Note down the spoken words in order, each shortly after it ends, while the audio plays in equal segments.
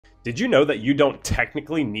Did you know that you don't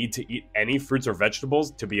technically need to eat any fruits or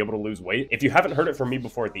vegetables to be able to lose weight? If you haven't heard it from me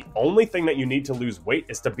before, the only thing that you need to lose weight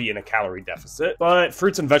is to be in a calorie deficit. But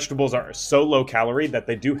fruits and vegetables are so low calorie that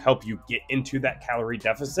they do help you get into that calorie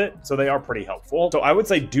deficit, so they are pretty helpful. So I would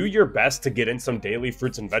say do your best to get in some daily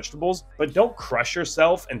fruits and vegetables, but don't crush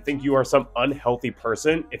yourself and think you are some unhealthy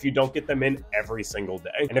person if you don't get them in every single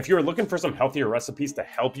day. And if you're looking for some healthier recipes to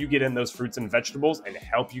help you get in those fruits and vegetables and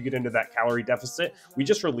help you get into that calorie deficit, we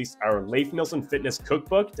just released our Leif Nielsen Fitness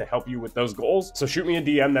Cookbook to help you with those goals. So shoot me a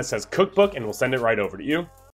DM that says cookbook and we'll send it right over to you.